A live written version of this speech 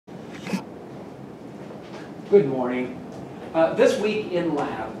Good morning. This week in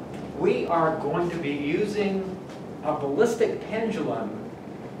lab, we are going to be using a ballistic pendulum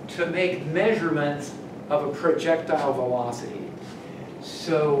to make measurements of a projectile velocity.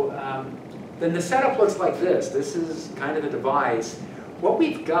 So then the setup looks like this. This is kind of the device. What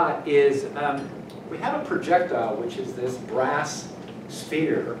we've got is we have a projectile, which is this brass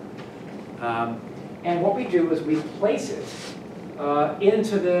sphere. And what we do is we place it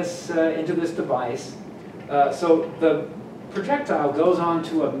into this device. So the projectile goes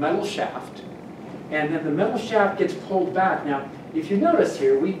onto a metal shaft, and then the metal shaft gets pulled back. Now, if you notice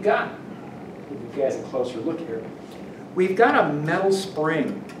here, we've got, give you guys a closer look here, we've got a metal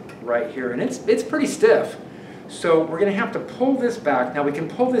spring right here, and it's pretty stiff. So we're going to have to pull this back. Now we can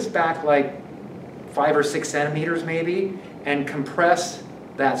pull this back like 5 or 6 centimeters maybe, and compress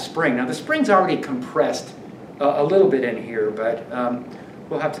that spring. Now the spring's already compressed a little bit in here, but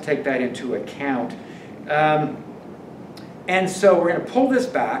we'll have to take that into account. And so we're going to pull this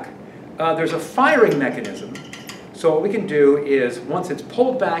back. There's a firing mechanism. So what we can do is, once it's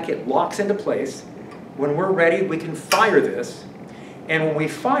pulled back, it locks into place. When we're ready, we can fire this. And when we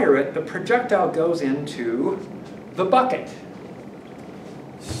fire it, the projectile goes into the bucket.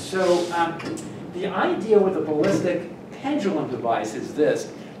 So the idea with the ballistic pendulum device is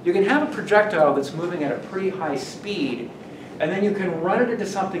this. You can have a projectile that's moving at a pretty high speed, and then you can run it into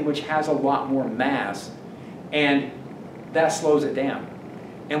something which has a lot more mass, and that slows it down.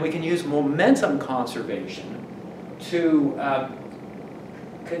 And we can use momentum conservation to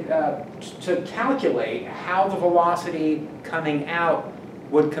calculate how the velocity coming out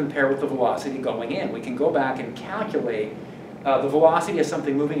would compare with the velocity going in. We can go back and calculate the velocity of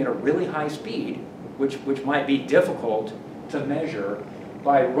something moving at a really high speed, which might be difficult to measure,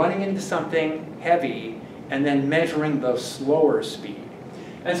 by running into something heavy and then measuring the slower speed.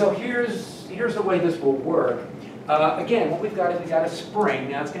 And so here's the way this will work. Again, what we've got is we've got a spring.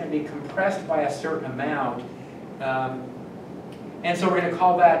 Now it's going to be compressed by a certain amount. And so we're going to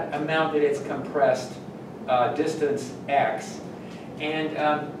call that amount that it's compressed distance x. And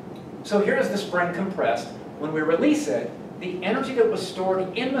so here's the spring compressed. When we release it, the energy that was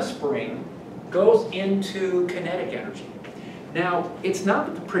stored in the spring goes into kinetic energy. Now, it's not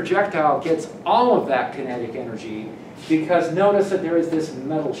that the projectile gets all of that kinetic energy, because notice that there is this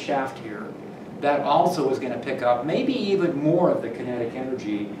metal shaft here that also is going to pick up maybe even more of the kinetic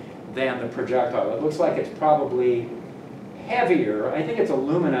energy than the projectile. It looks like it's probably heavier. I think it's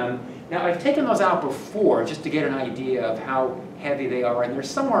aluminum. Now, I've taken those out before just to get an idea of how heavy they are, and they're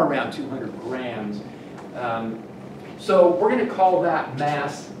somewhere around 200 grams. So we're going to call that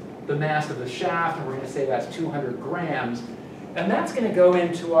mass the mass of the shaft, and we're going to say that's 200 grams. And that's going to go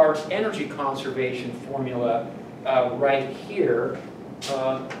into our energy conservation formula right here,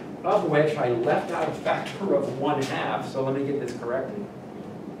 of which I left out a factor of 1/2. So let me get this corrected.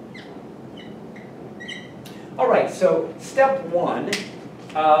 All right, so step 1,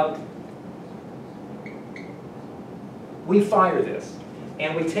 we fire this.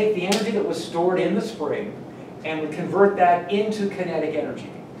 And we take the energy that was stored in the spring, and we convert that into kinetic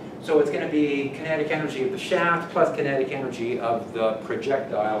energy. So it's going to be kinetic energy of the shaft plus kinetic energy of the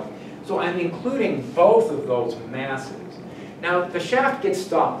projectile. So I'm including both of those masses. Now the shaft gets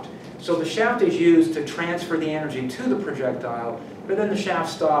stopped. So the shaft is used to transfer the energy to the projectile, but then the shaft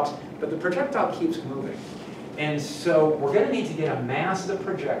stops, but the projectile keeps moving. And so we're going to need to get a mass of the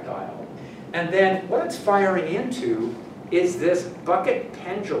projectile. And then what it's firing into is this bucket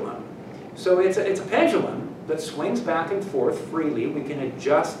pendulum. So it's a pendulum that swings back and forth freely. We can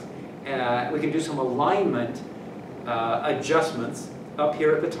adjust. We can do some alignment adjustments up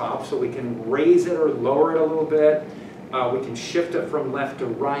here at the top, so we can raise it or lower it a little bit. We can shift it from left to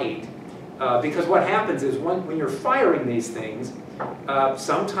right. Because what happens is when you're firing these things,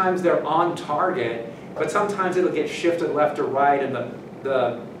 sometimes they're on target, but sometimes it'll get shifted left or right, and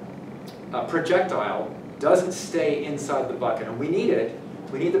the projectile doesn't stay inside the bucket. And we need it.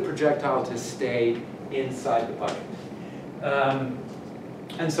 We need the projectile to stay inside the bucket.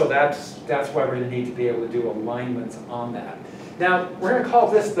 And so that's why we're going to need to be able to do alignments on that. Now, we're going to call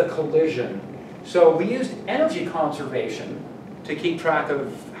this the collision. So we used energy conservation to keep track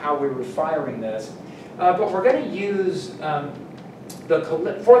of how we were firing this. But we're going to use, for the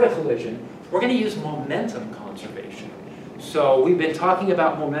collision, we're going to use momentum conservation. So we've been talking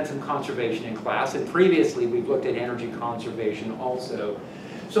about momentum conservation in class, and previously we've looked at energy conservation also.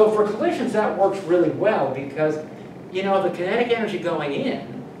 So for collisions, that works really well because, you know, the kinetic energy going in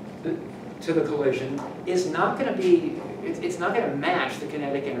to the collision is not going to be, it's not going to match the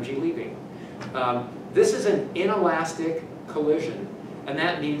kinetic energy leaving. This is an inelastic collision. and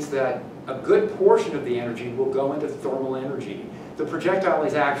that means that a good portion of the energy will go into thermal energy. The projectile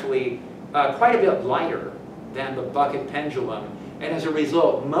is actually quite a bit lighter than the bucket pendulum, and as a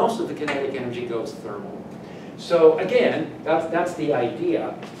result, most of the kinetic energy goes thermal. So again, that's the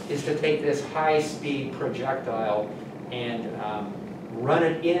idea, is to take this high-speed projectile and run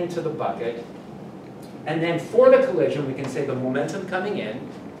it into the bucket. And then for the collision, we can say the momentum coming in,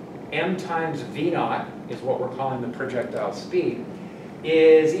 m times v naught, is what we're calling the projectile speed,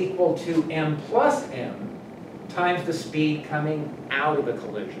 is equal to m plus m times the speed coming out of the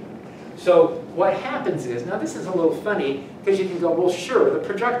collision. So what happens is, now this is a little funny, because you can go, well sure, the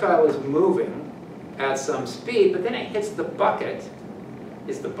projectile is moving at some speed, but then it hits the bucket.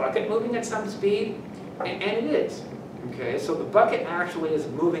 Is the bucket moving at some speed? And it is. Okay, so the bucket actually is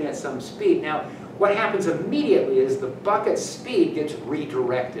moving at some speed. Now, what happens immediately is the bucket's speed gets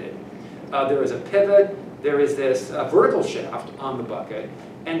redirected. There is a pivot, there is this vertical shaft on the bucket,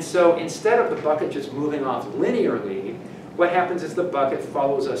 and so instead of the bucket just moving off linearly, what happens is the bucket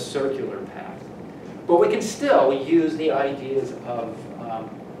follows a circular path. But we can still use the ideas of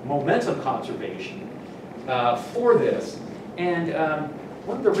momentum conservation for this. And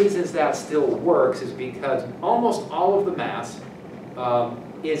one of the reasons that still works is because almost all of the mass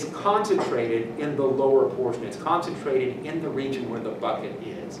is concentrated in the lower portion. It's concentrated in the region where the bucket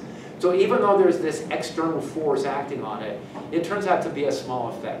is. So even though there's this external force acting on it, it turns out to be a small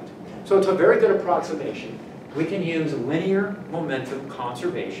effect. So it's a very good approximation. We can use linear momentum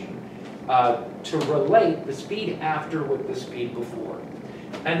conservation to relate the speed after with the speed before.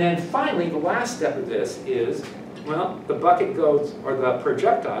 And then finally, the last step of this is, well, the bucket goes, or the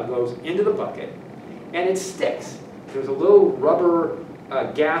projectile goes into the bucket, and it sticks. There's a little rubber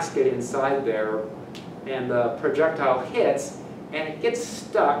gasket inside there, and the projectile hits, and it gets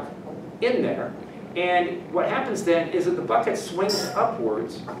stuck in there. And what happens then is that the bucket swings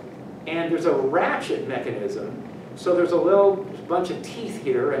upwards, and there's a ratchet mechanism. So there's a little bunch of teeth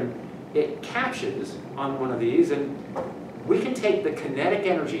here, and it catches on one of these, and we can take the kinetic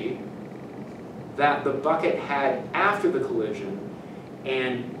energy that the bucket had after the collision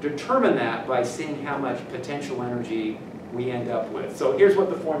and determine that by seeing how much potential energy we end up with. So here's what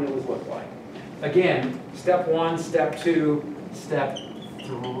the formulas look like. Again, step 1, step 2, step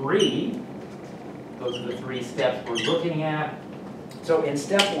 3. Those are the 3 steps we're looking at. So in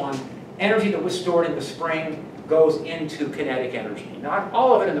step 1, energy that was stored in the spring goes into kinetic energy. Not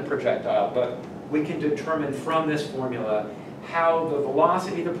all of it in the projectile, but we can determine from this formula how the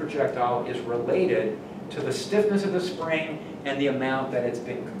velocity of the projectile is related to the stiffness of the spring and the amount that it's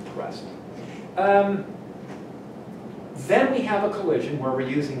been compressed. Then we have a collision where we're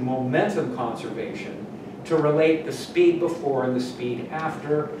using momentum conservation to relate the speed before and the speed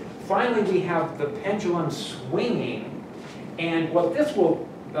after. Finally, we have the pendulum swinging, and what this will,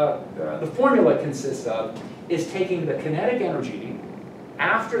 the formula consists of is taking the kinetic energy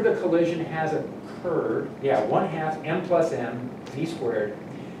after the collision has occurred, 1/2 m plus m v squared,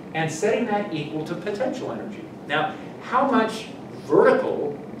 and setting that equal to potential energy. Now, how much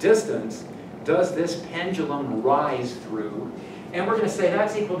vertical distance does this pendulum rise through? And we're going to say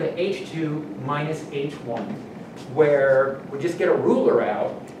that's equal to h2 minus h1, where we just get a ruler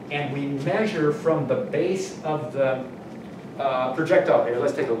out and we measure from the base of the projectile here.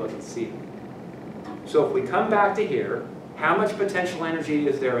 Let's take a look and see. So if we come back to here, how much potential energy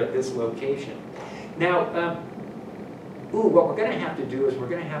is there at this location? Now, what we're going to have to do is we're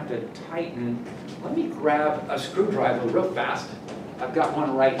going to have to tighten. Let me grab a screwdriver real fast. I've got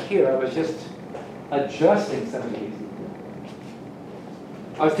one right here. I was just adjusting some of these.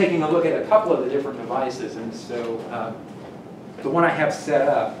 I was taking a look at a couple of the different devices, and so the one I have set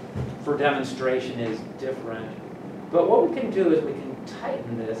up for demonstration is different. But what we can do is we can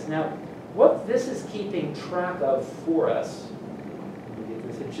tighten this. Now, what this is keeping track of for us, let me get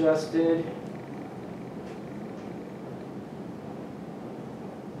this adjusted.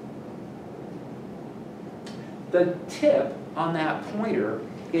 The tip on that pointer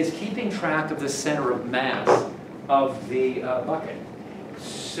is keeping track of the center of mass of the bucket.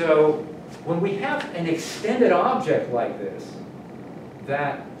 So when we have an extended object like this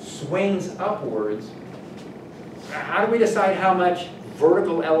that swings upwards, how do we decide how much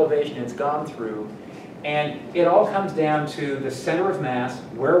vertical elevation it's gone through? And it all comes down to the center of mass.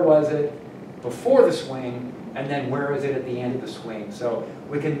 Where was it before the swing, and then where is it at the end of the swing? So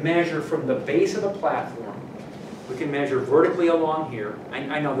we can measure from the base of the platform. We can measure vertically along here.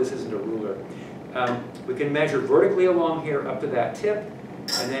 I know this isn't a ruler. We can measure vertically along here up to that tip,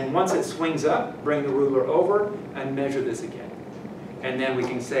 and then once it swings up, bring the ruler over and measure this again. And then we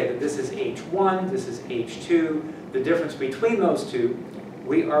can say that this is H1, this is H2. The difference between those two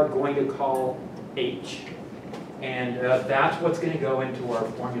we are going to call H. And that's what's going to go into our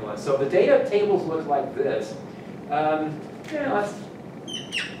formula. So the data tables look like this. I'll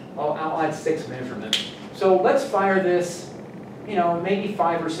add 6 measurements. So let's fire this, maybe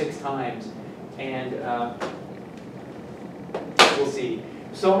 5 or 6 times. And we'll see.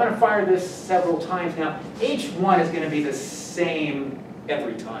 So I'm going to fire this several times. Now, H1 is going to be the same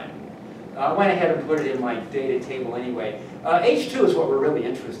every time. I went ahead and put it in my data table anyway. H2 is what we're really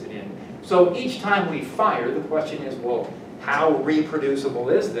interested in. So each time we fire, the question is, well, how reproducible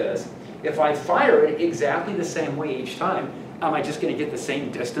is this? If I fire it exactly the same way each time, am I just going to get the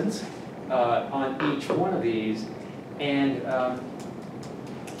same distance on each one of these? And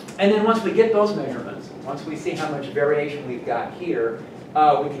then once we get those measurements, once we see how much variation we've got here,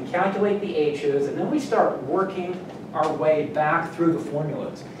 we can calculate the H's, and then we start working our way back through the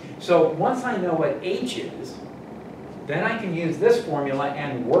formulas. So once I know what H is, then I can use this formula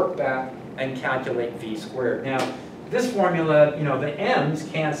and work back and calculate V squared. Now, this formula, the M's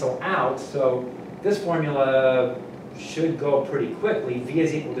cancel out, so this formula should go pretty quickly. V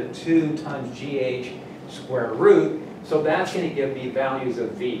is equal to 2 times GH square root, so that's going to give me values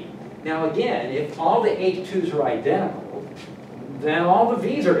of V. Now again, if all the H2s are identical, then all the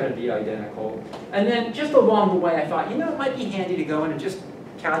V's are going to be identical. And then just along the way, I thought, it might be handy to go in and just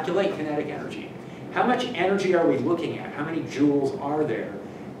calculate kinetic energy. How much energy are we looking at? How many joules are there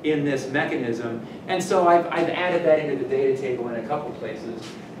in this mechanism? And so I've added that into the data table in a couple places.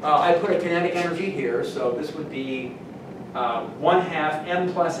 I put a kinetic energy here, so this would be 1/2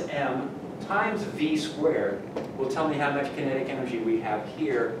 M plus M times V squared will tell me how much kinetic energy we have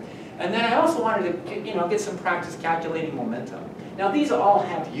here. And then I also wanted to get some practice calculating momentum. Now these all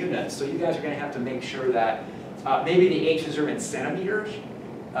have units, so you guys are going to have to make sure that maybe the H's are in centimeters.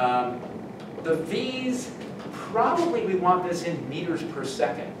 The V's, probably we want this in meters per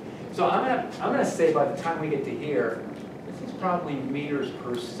second. So I'm gonna say by the time we get to here, this is probably meters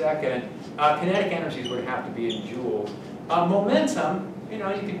per second. Kinetic energies would have to be in joules. Momentum, you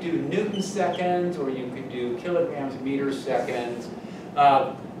could do Newton seconds, or you could do kilograms meters seconds.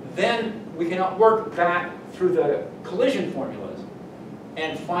 Then we can work back through the collision formulas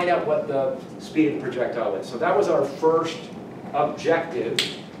and find out what the speed of the projectile is. So that was our first objective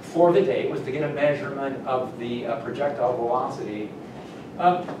for the day, was to get a measurement of the projectile velocity.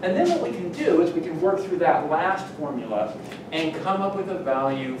 And then what we can do is we can work through that last formula and come up with a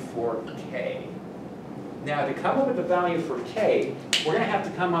value for K. Now to come up with a value for K, we're going to have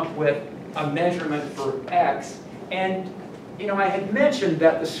to come up with a measurement for X. And I had mentioned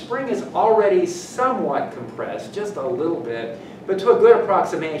that the spring is already somewhat compressed, just a little bit, but to a good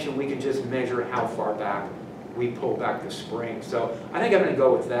approximation we can just measure how far back we pull back the spring. So I think I'm going to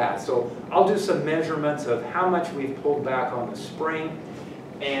go with that. So I'll do some measurements of how much we've pulled back on the spring,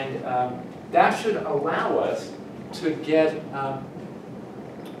 and that should allow us to get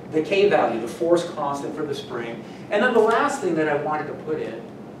the K value, the force constant for the spring. And then the last thing that I wanted to put in,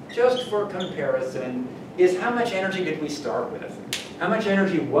 just for comparison, is how much energy did we start with? How much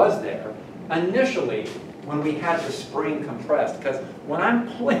energy was there initially when we had the spring compressed? Because when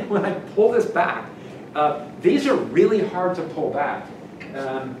I pull this back, these are really hard to pull back.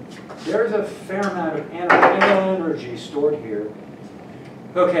 There's a fair amount of energy stored here.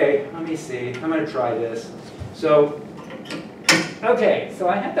 Okay, let me see. I'm going to try this. So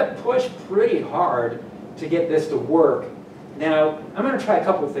I had to push pretty hard to get this to work. Now, I'm going to try a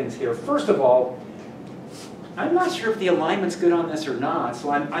couple of things here. First of all, I'm not sure if the alignment's good on this or not,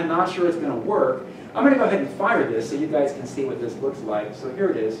 so I'm not sure it's going to work. I'm going to go ahead and fire this so you guys can see what this looks like. So here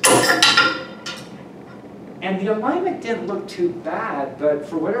it is. And the alignment didn't look too bad, but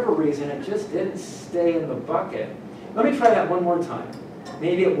for whatever reason, it just didn't stay in the bucket. Let me try that one more time.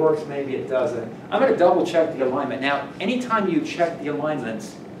 Maybe it works, maybe it doesn't. I'm going to double check the alignment. Now, anytime you check the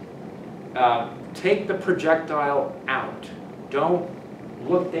alignments, take the projectile out. Don't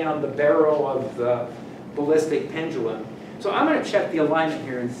look down the barrel of the ballistic pendulum. So I'm going to check the alignment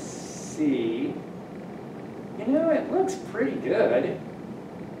here and see. It looks pretty good.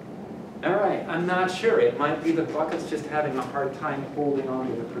 All right, I'm not sure. It might be the bucket's just having a hard time holding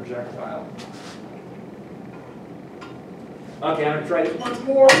onto the projectile. Okay, I'm going to try this once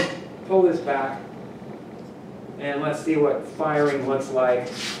more. Pull this back. And let's see what firing looks like.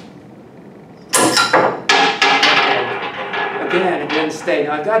 Again, it didn't stay.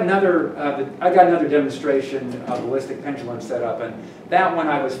 Now I've got another demonstration of ballistic pendulum set up, and that one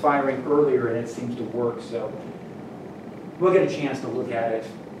I was firing earlier, and it seems to work. So we'll get a chance to look at it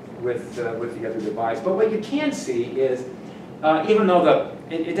with the other device. But what you can see is, even though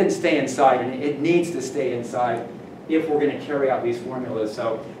it didn't stay inside, and it needs to stay inside, if we're going to carry out these formulas.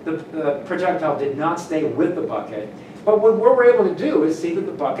 So the projectile did not stay with the bucket. But what we're able to do is see that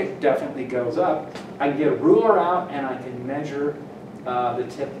the bucket definitely goes up. I can get a ruler out and I can measure the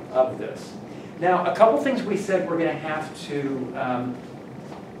tip of this. Now, a couple things we said we're going to have to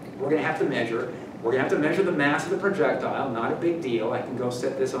measure. We're going to have to measure the mass of the projectile, not a big deal. I can go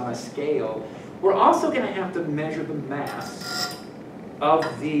set this on a scale. We're also going to have to measure the mass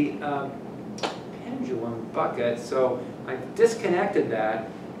of the pendulum bucket. So I disconnected that,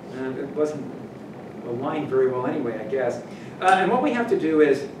 and it wasn't aligned very well anyway, I guess. And what we have to do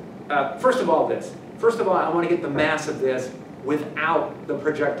is, first of all, I want to get the mass of this without the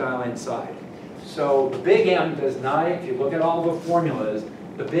projectile inside. So the big M does not, if you look at all the formulas,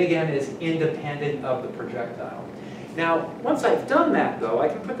 the big M is independent of the projectile. Now, once I've done that, though, I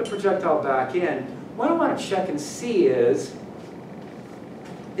can put the projectile back in. What I want to check and see is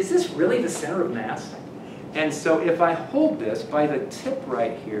this really the center of mass? And so if I hold this by the tip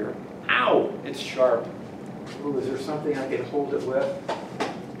right here, ow, it's sharp. Ooh, is there something I could hold it with?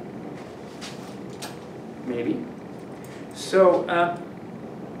 Maybe. So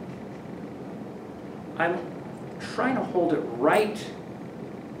I'm trying to hold it right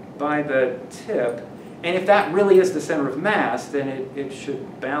by the tip, and if that really is the center of mass, then it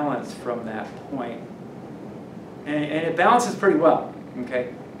should balance from that point. And it balances pretty well,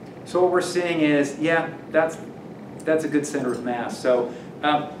 okay? So what we're seeing is, yeah, that's a good center of mass. So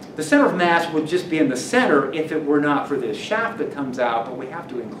the center of mass would just be in the center if it were not for this shaft that comes out, but we have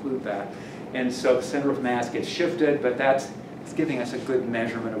to include that. And so the center of mass gets shifted, but it's giving us a good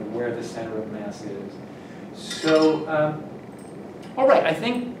measurement of where the center of mass is. So, all right, I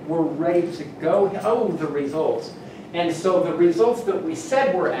think we're ready to go. Oh, the results. And so the results that we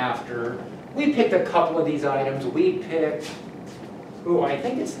said we're after, we picked a couple of these items. We picked, oh, I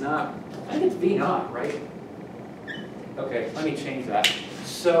think it's V naught, right? Okay, let me change that.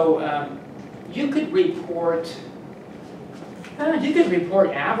 So you could report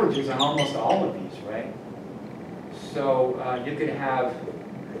averages on almost all of these, right? So you could have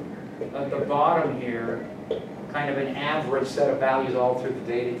at the bottom here kind of an average set of values all through the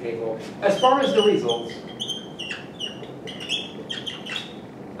data table. As far as the results,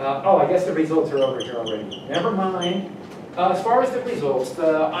 oh, I guess the results are over here already. Never mind. As far as the results,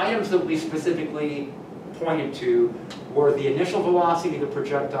 the items that we specifically pointed to were the initial velocity of the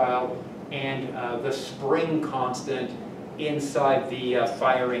projectile and the spring constant inside the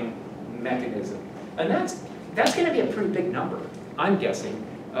firing mechanism. And that's going to be a pretty big number, I'm guessing.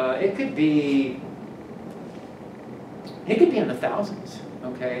 It could be in the thousands,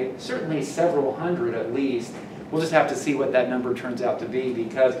 okay? Certainly several hundred at least. We'll just have to see what that number turns out to be,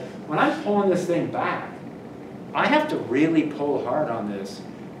 because when I'm pulling this thing back, I have to really pull hard on this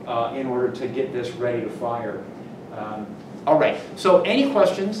in order to get this ready to fire. All right, so any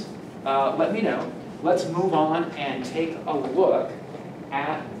questions, let me know. Let's move on and take a look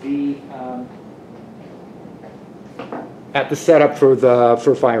at the setup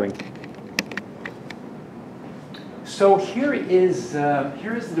for firing. So here is the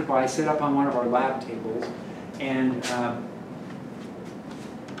device set up on one of our lab tables, and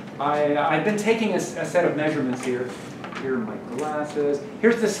I've been taking a set of measurements here. Here are my glasses.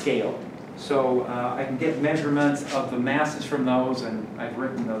 Here's the scale. So I can get measurements of the masses from those, and I've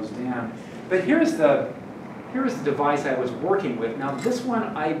written those down. But here's the device I was working with. Now this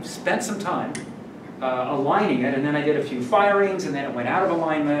one, I spent some time aligning it, and then I did a few firings, and then it went out of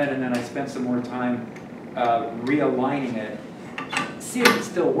alignment, and then I spent some more time realigning it. See if it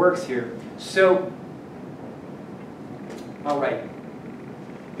still works here. So, all right,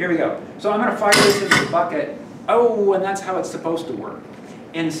 here we go. So I'm going to fire this into the bucket. Oh, and that's how it's supposed to work.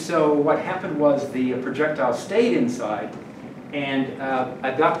 And so what happened was the projectile stayed inside, and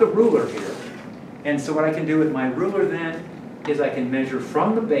I've got the ruler here. And so what I can do with my ruler then is I can measure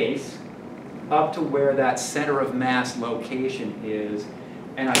from the base up to where that center of mass location is,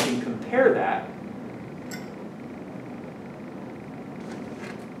 and I can compare that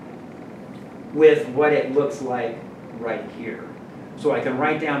with what it looks like right here. So I can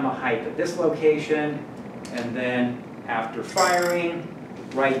write down the height at this location, and then after firing,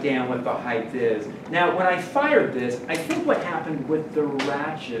 write down what the height is. Now, when I fired this, I think what happened with the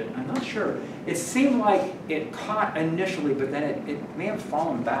ratchet, I'm not sure. It seemed like it caught initially, but then it may have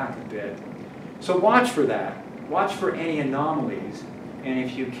fallen back a bit. So watch for that. Watch for any anomalies. And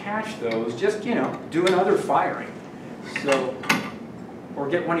if you catch those, just, do another firing. So, or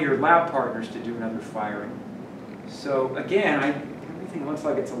get one of your lab partners to do another firing. So again, everything looks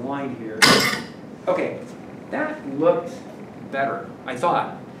like it's aligned here. Okay, that looked better, I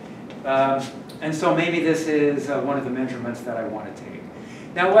thought. And so maybe this is one of the measurements that I want to take.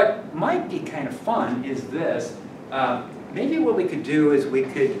 Now what might be kind of fun is this. Maybe what we could do is we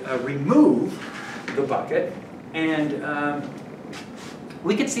could remove the bucket, and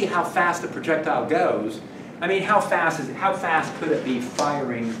we could see how fast the projectile goes. I mean, how fast could it be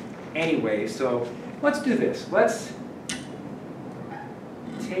firing anyway? So let's do this. Let's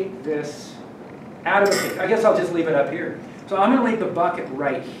take this out of the picture. I guess I'll just leave it up here. So I'm going to leave the bucket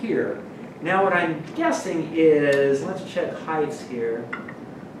right here. Now what I'm guessing is, let's check heights here.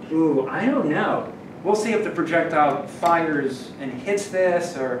 Ooh, I don't know. We'll see if the projectile fires and hits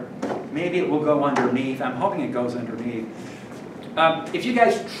this, or maybe it will go underneath. I'm hoping it goes underneath. If you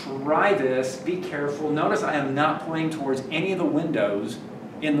guys try this, be careful. Notice I am not pointing towards any of the windows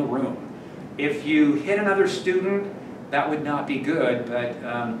in the room. If you hit another student, that would not be good, but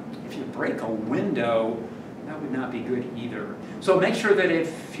if you break a window, that would not be good either. So make sure that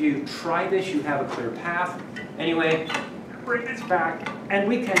if you try this, you have a clear path. Anyway, bring this back, and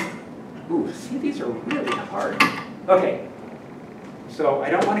we can, ooh, see, these are really hard. Okay, so I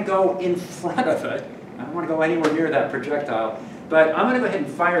don't want to go in front of it. I don't want to go anywhere near that projectile. But I'm going to go ahead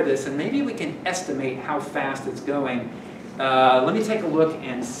and fire this, and maybe we can estimate how fast it's going. Let me take a look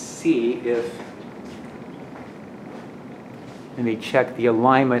and see if... Let me check the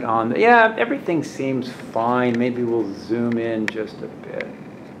alignment on the... Yeah, everything seems fine. Maybe we'll zoom in just a bit.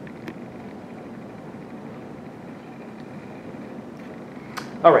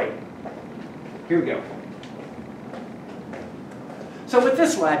 All right, here we go. So with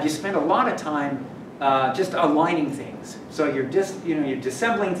this lab, you spend a lot of time just aligning things. So you're just, you're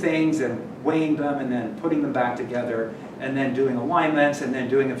disassembling things and weighing them and then putting them back together and then doing alignments and then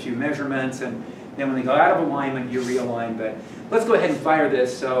doing a few measurements, and then when they go out of alignment, you realign. But let's go ahead and fire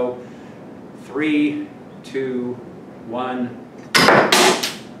this. So 3, 2, 1.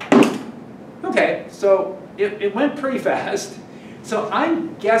 Okay, so it went pretty fast. So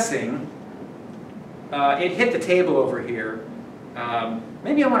I'm guessing it hit the table over here.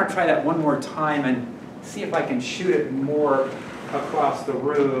 Maybe I want to try that one more time and see if I can shoot it more across the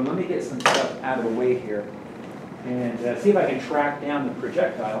room. Let me get some stuff out of the way here and see if I can track down the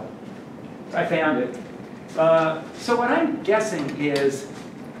projectile. I found it. So what I'm guessing is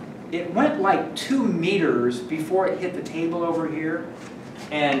it went like 2 meters before it hit the table over here,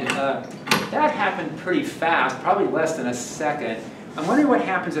 and that happened pretty fast, probably less than a second. I'm wondering what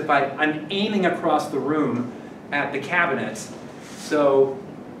happens if I'm aiming across the room at the cabinets. So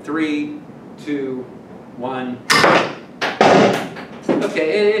 3, 2, 1.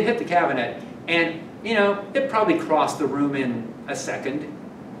 Okay, it hit the cabinet, and it probably crossed the room in a second.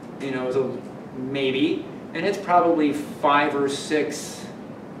 So maybe, and it's probably 5 or 6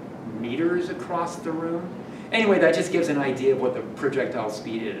 meters across the room. Anyway, that just gives an idea of what the projectile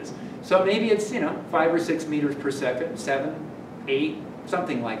speed is. So maybe it's 5 or 6 meters per second, 7, 8,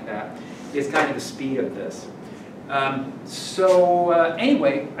 something like that is kind of the speed of this.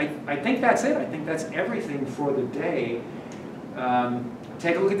 Anyway, I think that's it. I think that's everything for the day.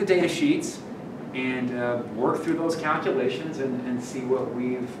 Take a look at the data sheets and work through those calculations and see what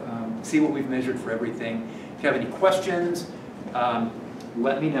we've measured for everything. If you have any questions,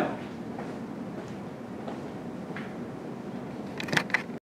 let me know.